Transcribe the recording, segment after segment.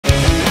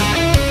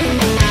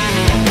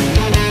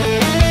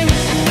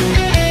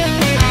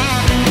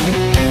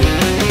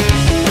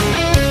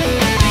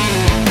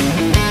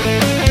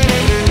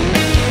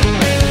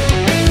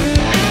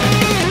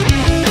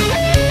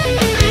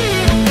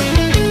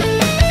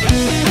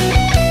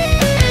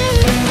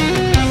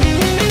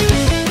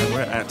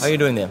are you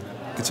doing there?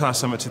 Guitar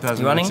Summit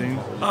 2018. Running?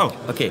 Oh.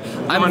 Okay.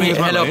 I'm here.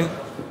 Hello.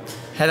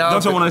 Hello.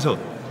 Don't tell one I told.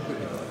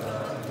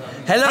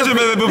 Hello.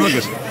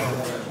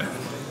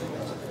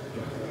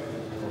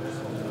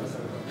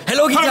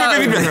 Hello, guitar.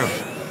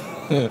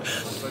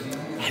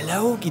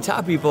 Hello,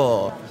 guitar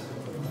people.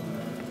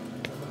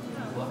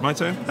 My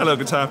turn. Hello,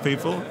 guitar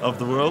people of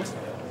the world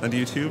and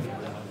YouTube.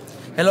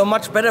 Hello,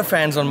 much better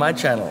fans on my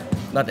channel.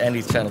 Not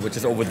Andy's channel, which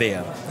is over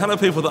there. Hello,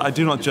 people that I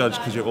do not judge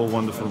because you're all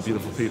wonderful and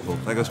beautiful people.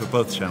 That goes for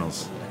both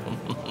channels.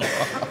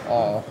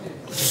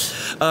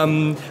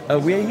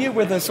 We're here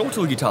with the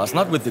Soultool guitars,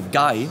 not with the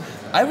guy.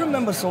 I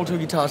remember Soultool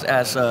guitars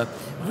as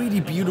really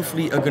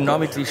beautifully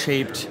ergonomically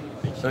shaped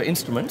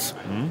instruments.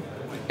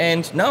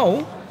 And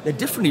now they're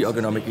differently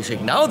ergonomically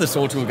shaped. Now the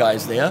Soultool guy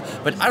is there,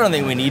 but I don't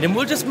think we need him.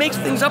 We'll just make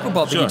things up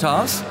about the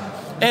guitars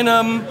and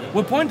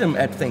we'll point them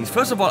at things.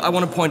 First of all, I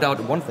want to point out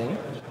one thing.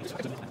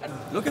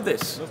 Look at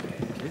this.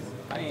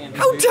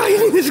 How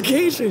tiny this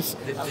case is.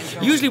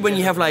 Usually when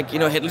you have like, you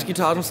know, headless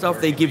guitars and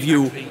stuff, they give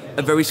you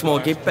a very small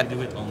gift bag.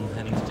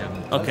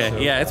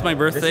 Okay, yeah, it's my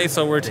birthday,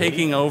 so we're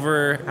taking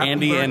over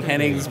Andy and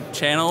Henning's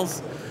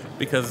channels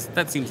because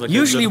that seems like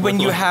usually when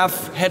you have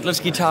headless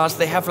guitars,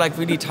 they have like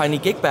really tiny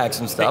gig bags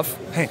and stuff.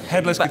 Hey,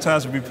 headless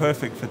guitars would be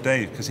perfect for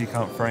Dave because he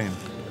can't frame.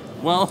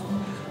 Well,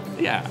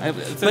 yeah.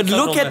 But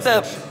look at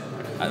the...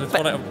 That's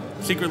what I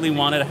secretly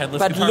wanted, a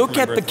headless guitar. But look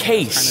at the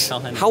case.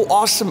 How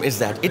awesome is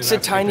that? It's a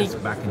tiny...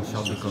 back in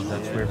shop because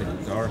that's where the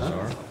guitars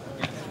are.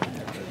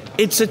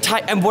 It's a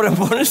tiny... And what I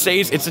want to say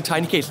is it's a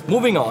tiny case.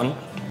 Moving on.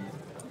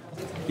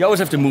 You always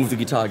have to move the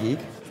Guitar Geek.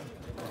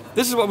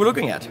 This is what we're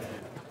looking at.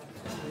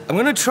 I'm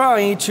going to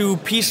try to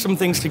piece some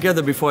things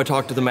together before I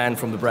talk to the man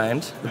from the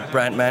brand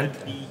man.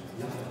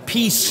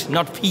 Piece,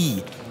 not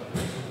pee.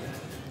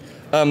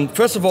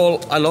 First of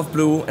all, I love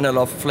blue and I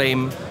love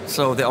flame,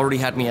 so they already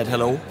had me at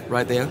hello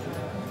right there.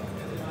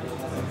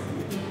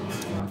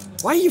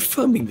 Why are you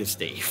filming this,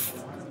 Dave?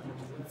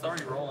 It's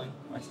already rolling.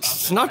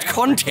 It's not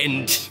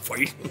content for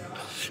you.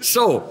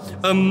 So,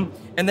 and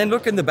then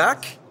look in the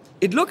back.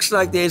 It looks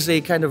like there's a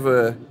kind of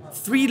a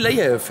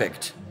 3-layer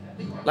effect.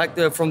 Like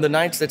from the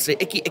nights that say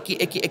eki eki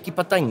eki eki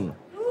patang.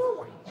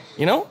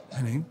 You know?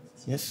 Henning?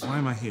 Yes? Why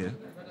am I here?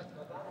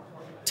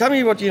 Tell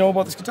me what you know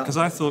about this guitar. Because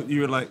I thought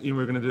you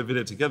were going to do a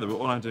video together, but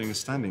all I'm doing is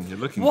standing here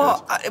looking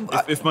well, good.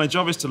 If my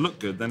job is to look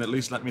good, then at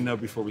least let me know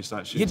before we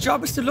start shooting. Your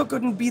job is to look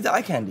good and be the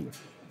eye candy.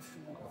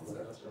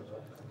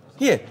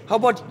 Here, how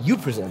about you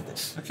present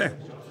this? Okay.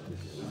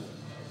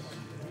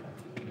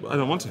 Well, I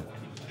don't want to.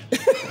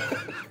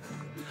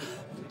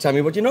 Tell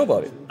me what you know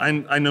about it.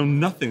 I know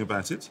nothing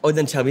about it. Oh,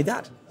 then tell me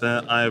that.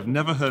 I have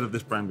never heard of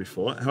this brand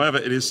before. However,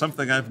 it is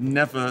something I've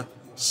never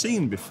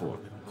seen before.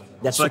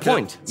 That's the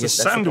point. It's a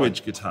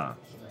sandwich guitar.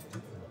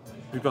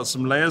 We've got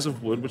some layers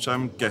of wood, which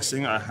I'm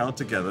guessing are held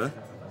together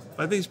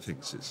by these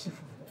pieces.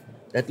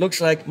 That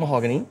looks like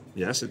mahogany.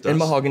 Yes, it does. And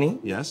mahogany.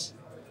 Yes.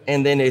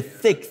 And then a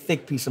thick,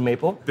 thick piece of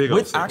maple. Big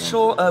with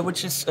actual,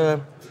 which is,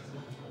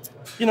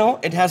 you know,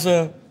 it has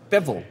a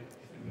bevel.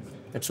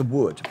 That's a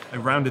wood. A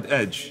rounded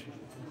edge.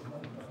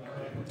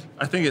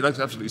 I think it looks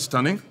absolutely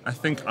stunning. I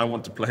think I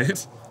want to play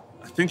it.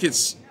 I think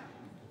it's...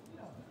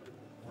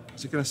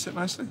 Is it going to sit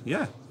nicely?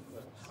 Yeah.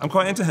 I'm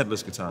quite into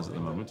headless guitars at the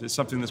moment. It's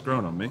something that's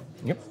grown on me.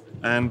 Yep.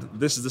 And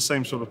this is the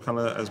same sort of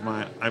color as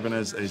my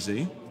Ibanez AZ,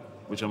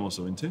 which I'm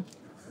also into.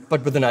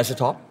 But with a nicer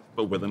top.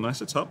 But with a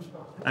nicer top.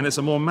 And it's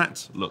a more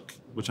matte look,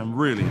 which I'm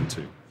really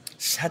into.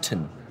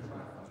 Satin.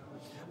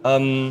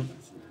 I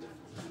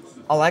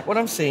like what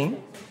I'm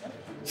seeing.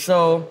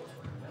 So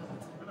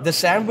the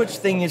sandwich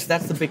thing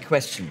that's the big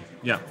question.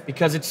 Yeah.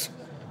 Because it's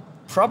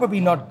probably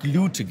not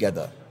glued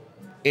together.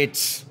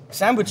 It's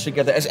sandwiched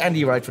together, as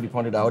Andy rightfully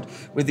pointed out,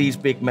 with these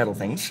big metal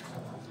things.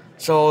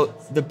 So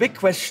the big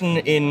question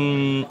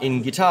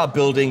in guitar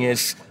building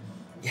is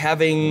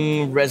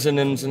having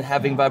resonance and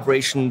having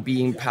vibration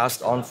being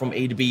passed on from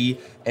A to B,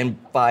 and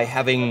by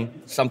having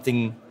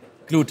something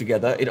glued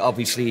together, it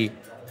obviously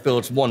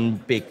builds one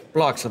big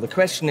block. So the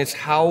question is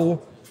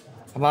how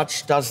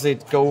much does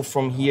it go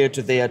from here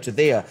to there to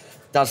there?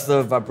 Does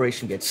the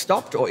vibration get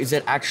stopped, or is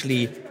it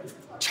actually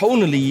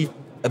tonally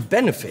a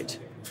benefit?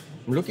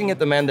 I'm looking at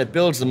the man that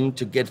builds them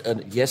to get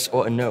a yes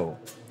or a no.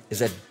 Is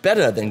that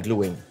better than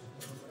gluing?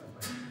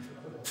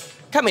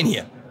 Come in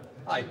here.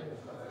 Hi.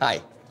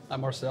 Hi.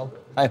 I'm Marcel.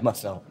 Hi,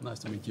 Marcel. Nice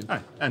to meet you.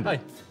 Hi, Andy. Hi.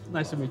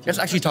 Nice to meet you. Let's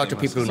actually talk to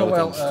people who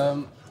know things.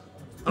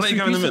 I'll let you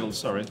go in the middle,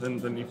 sorry.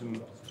 Then you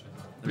can...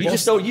 You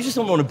just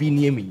don't want to be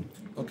near me.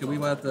 Okay, we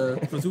had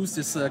produced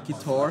this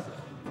guitar.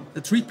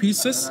 The 3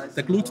 pieces,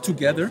 they're glued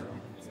together.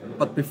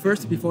 But before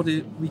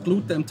we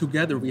glued them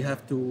together, we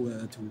have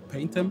to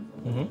paint them,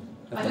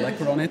 have the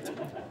lacquer on it.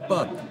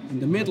 But in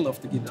the middle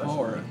of the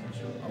guitar,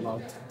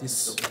 about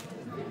this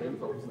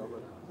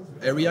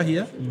area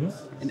here,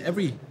 in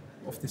every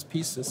of these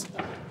pieces,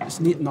 is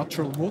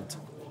natural wood,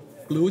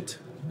 glued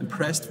and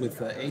pressed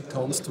with 8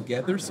 tones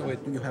together. So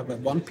you have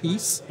one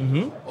piece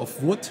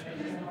of wood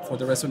for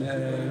the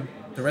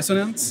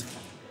resonance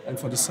and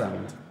for the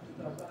sound.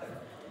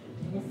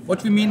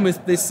 What we mean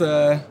with this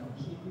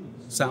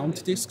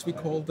sound discs, we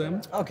call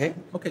them. Okay.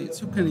 Okay,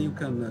 so you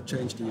can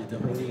change the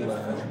whole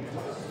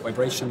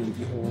vibration and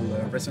the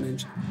whole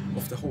resonance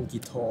of the whole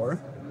guitar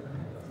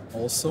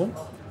also.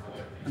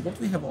 And what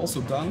we have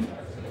also done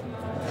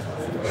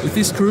with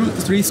these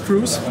three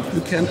screws,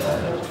 you can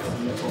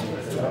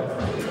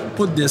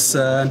put this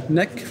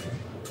neck,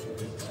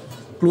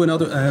 bring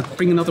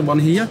another one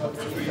here,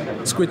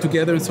 screw it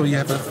together, so you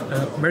have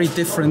a very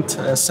different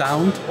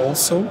sound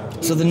also.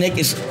 So the neck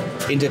is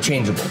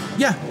interchangeable.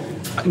 Yeah,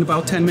 in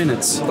about 10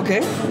 minutes.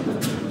 Okay.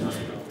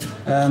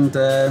 And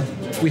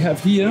we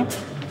have here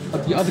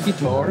at the other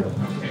guitar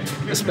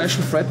a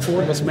special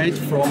fretboard was made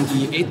from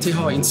the ETH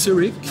in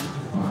Zurich,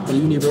 the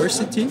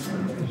university.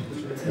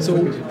 So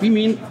we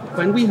mean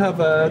when we have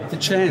the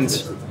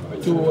chance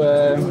to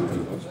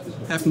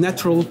have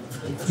natural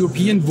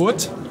European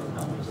wood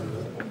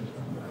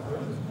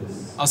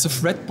as a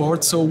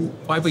fretboard, so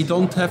why we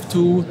don't have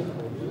to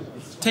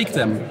take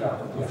them?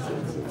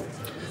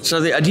 So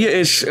the idea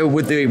is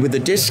with the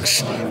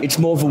discs, it's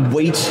more of a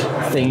weight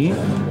thing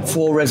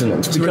for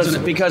resonance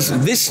because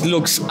this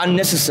looks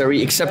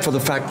unnecessary except for the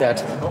fact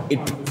that it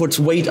puts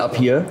weight up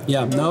here.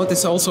 Yeah, no, this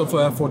is also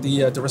for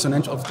the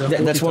resonance of the.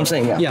 That's what I'm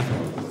saying. Yeah. Yeah,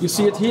 you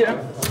see it here.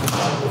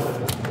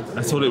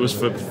 I thought it was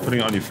for putting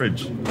it on your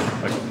fridge.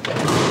 Like,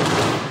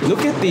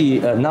 Look at the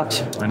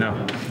nut. I know.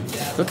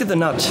 Look at the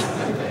nut.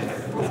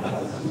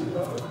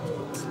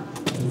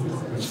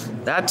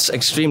 That's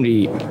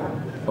extremely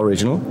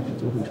original.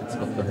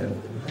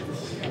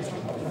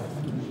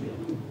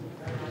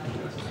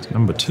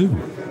 Number 2.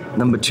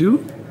 Number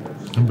 2?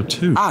 Number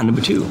 2. Ah,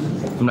 number 2.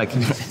 I'm like,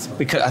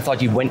 because I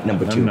thought you went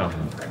number 2. No.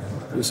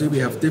 You see, we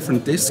have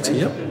different discs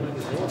here.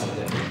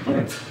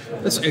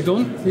 That's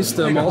Egon. He's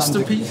the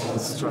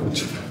masterpiece.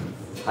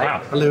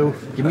 Wow. Hello.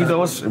 Give me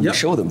those. Yeah.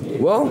 Show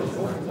them. Well,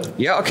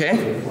 yeah,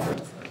 okay.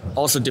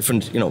 Also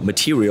different,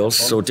 materials,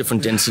 so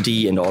different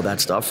density and all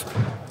that stuff.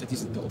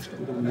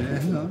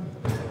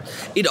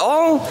 It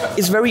all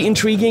is very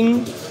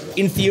intriguing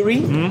in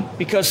theory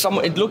because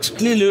it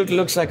clearly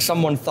looks like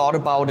someone thought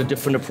about a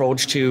different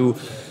approach to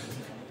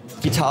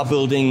guitar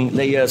building,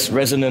 layers,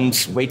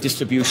 resonance, weight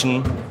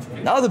distribution.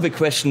 Now the big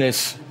question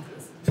is,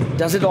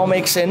 does it all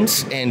make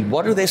sense and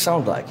what do they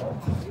sound like?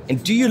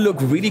 And do you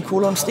look really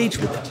cool on stage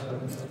with it?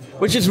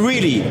 Which is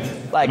really,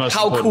 like,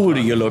 how cool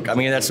do you look? I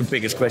mean, that's the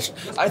biggest question.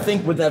 I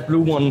think with that blue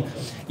one,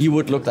 you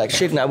would look like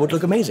shit and I would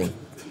look amazing.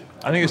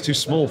 I think it's too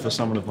small for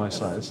someone of my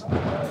size.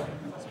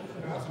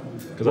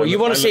 Well, you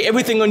want to say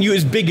everything on you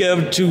is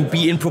bigger to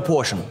be in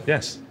proportion?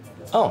 Yes.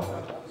 Oh.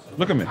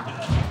 Look at me.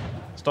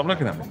 Stop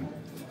looking at me.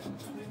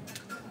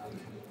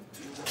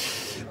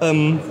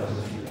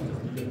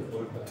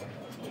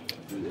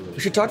 We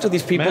should talk to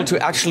these people to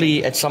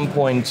actually, at some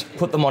point,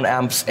 put them on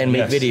amps and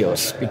make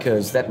videos,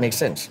 because that makes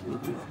sense.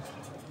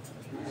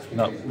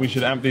 No, we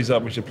should amp these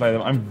up, we should play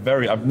them.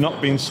 I've not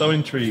been so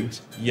intrigued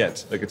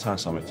yet at Guitar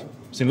Summit.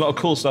 I've seen a lot of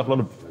cool stuff, a lot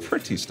of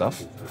pretty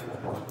stuff.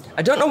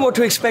 I don't know what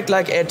to expect,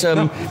 like at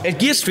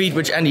Gear Street,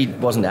 which Andy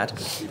wasn't at.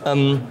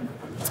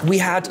 We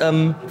had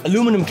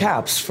aluminum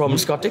caps from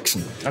Scott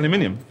Dixon.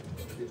 Aluminium?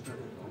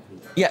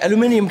 Yeah,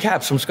 aluminum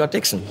caps from Scott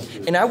Dixon.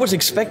 And I was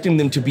expecting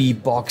them to be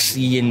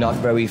boxy and not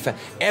very fat.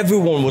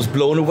 Everyone was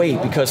blown away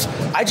because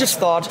I just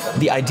thought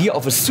the idea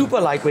of a super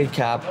lightweight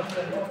cap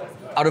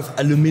out of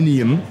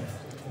aluminum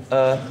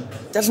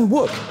doesn't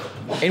work.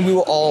 And we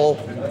were all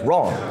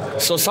wrong.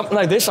 So something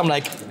like this, I'm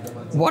like,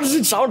 what does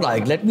it sound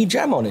like? Let me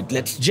jam on it.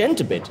 Let's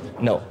gent a bit.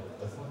 No,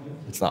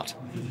 it's not.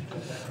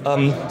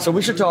 So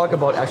we should talk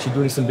about actually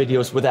doing some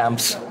videos with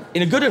amps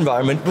in a good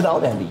environment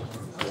without Andy.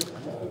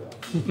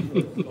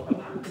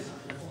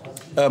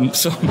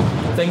 So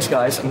thanks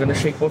guys, I'm gonna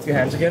shake both your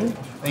hands again.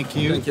 Thank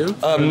you. Thank you.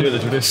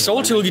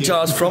 Soultool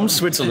guitars from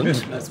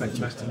Switzerland. Nice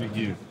to meet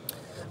you.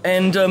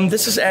 And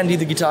this is Andy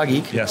the Guitar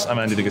Geek. Yes, I'm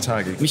Andy the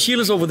Guitar Geek. Michiel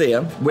is over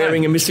there,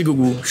 wearing a Mr.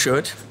 Gugu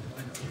shirt.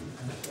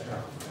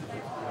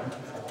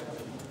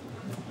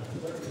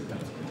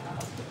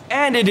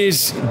 And it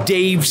is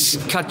Dave's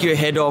Cut Your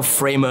Head Off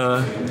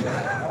Framer.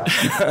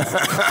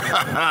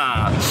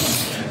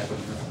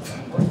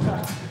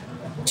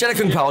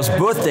 Jellicon Powell's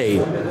birthday.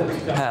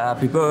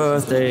 Happy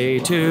birthday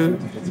to...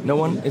 No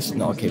one is?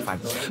 No, okay, fine.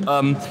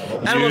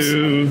 Animals...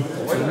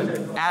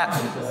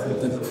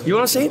 You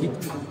want to say it?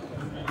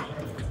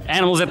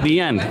 Animals at the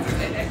end.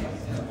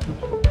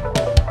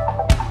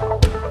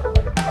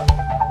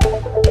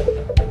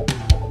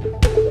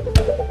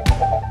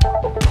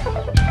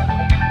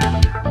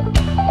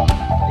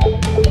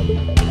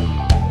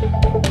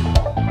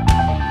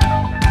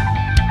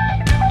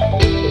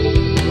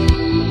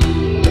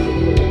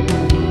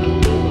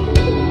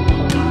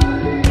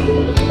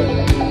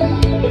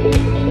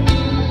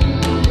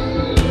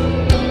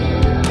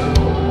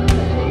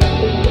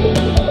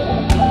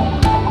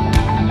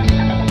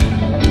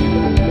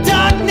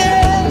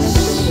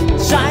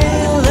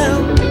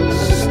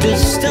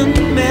 Distant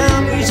memories.